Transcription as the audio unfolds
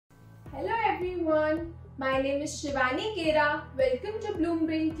everyone, my name is Shivani Kera. Welcome to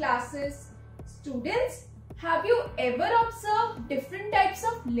Bloombrain classes. Students, have you ever observed different types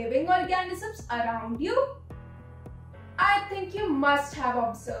of living organisms around you? I think you must have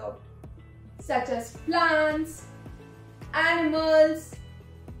observed, such as plants, animals,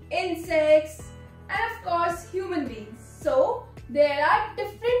 insects, and of course human beings. So, there are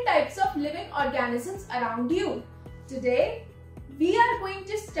different types of living organisms around you. Today, we are going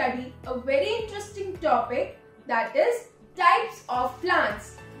to study a very interesting topic, that is types of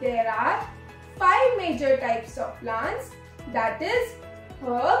plants. There are 5 major types of plants, that is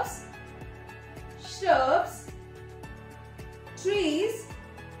herbs, shrubs, trees,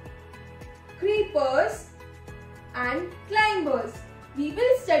 creepers and climbers. We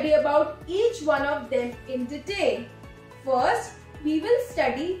will study about each one of them in detail. First, we will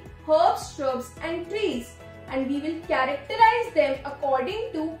study herbs, shrubs and trees, and we will characterize them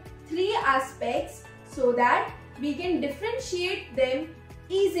according to 3 aspects so that we can differentiate them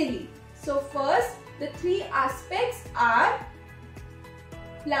easily. So first, the 3 aspects are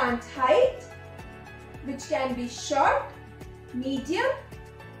plant height, which can be short, medium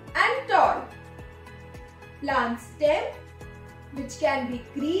and tall. Plant stem, which can be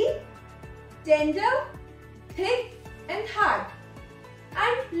green, tender, thick and hard.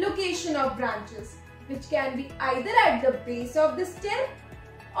 And location of branches, which can be either at the base of the stem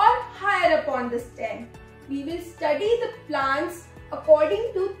or higher upon the stem. We will study the plants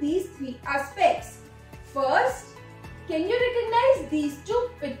according to these 3 aspects. First, can you recognize these 2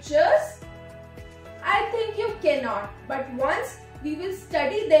 pictures? I think you cannot, but once we will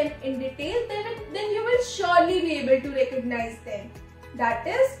study them in detail, then you will surely be able to recognize them. That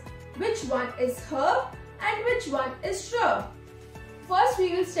is, which one is herb and which one is shrub. First,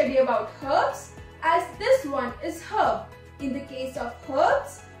 we will study about herbs, as this one is herb. In the case of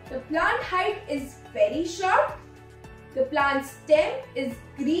herbs, the plant height is very short, the plant stem is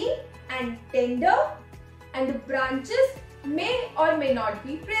green and tender, and the branches may or may not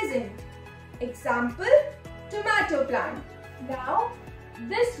be present. Example, tomato plant. Now,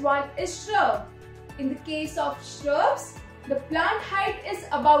 this one is shrub. In the case of shrubs, the plant height is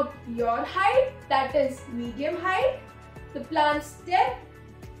about your height, that is medium height. The plant stem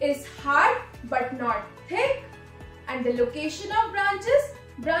is hard but not thick, and the location of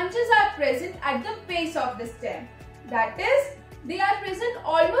branches are present at the base of the stem. That is, they are present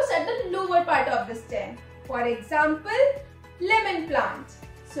almost at the lower part of the stem. For example, lemon plant.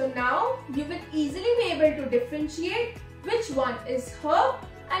 So now you will easily be able to differentiate which one is herb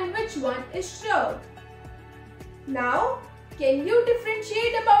and which one is shrub. Now, can you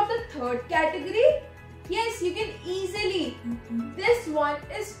differentiate about the third category? Yes, you can easily. This one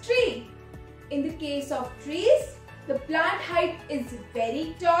is tree. In the case of trees, the plant height is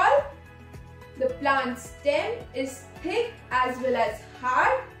very tall. The plant stem is thick as well as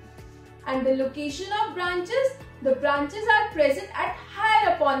hard. And the location of branches, the branches are present at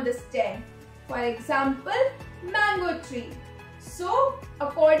higher upon the stem. For example, mango tree. So,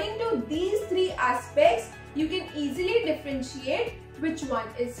 according to these 3 aspects, you can easily differentiate which one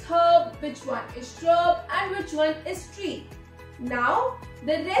is herb, which one is shrub and which one is tree. Now,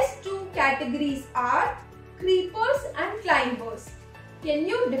 the rest 2 categories are creepers and climbers. Can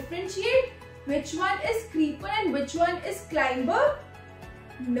you differentiate which one is creeper and which one is climber?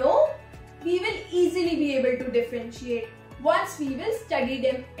 No, we will easily be able to differentiate once we will study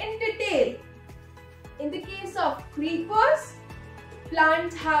them in detail. In the case of creepers,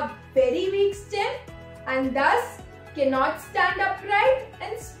 plants have very weak stem and thus cannot stand upright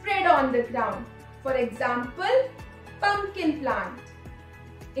and spread on the ground. For example, pumpkin plant.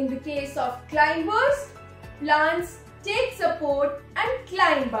 In the case of climbers, plants take support and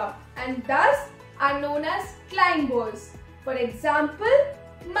climb up and thus are known as climbers. For example,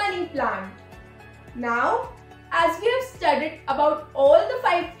 money plant. Now, as we have studied about all the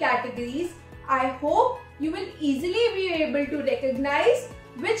 5 categories, I hope you will easily be able to recognize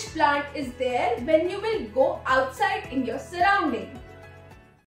which plant is there when you will go outside in your surrounding.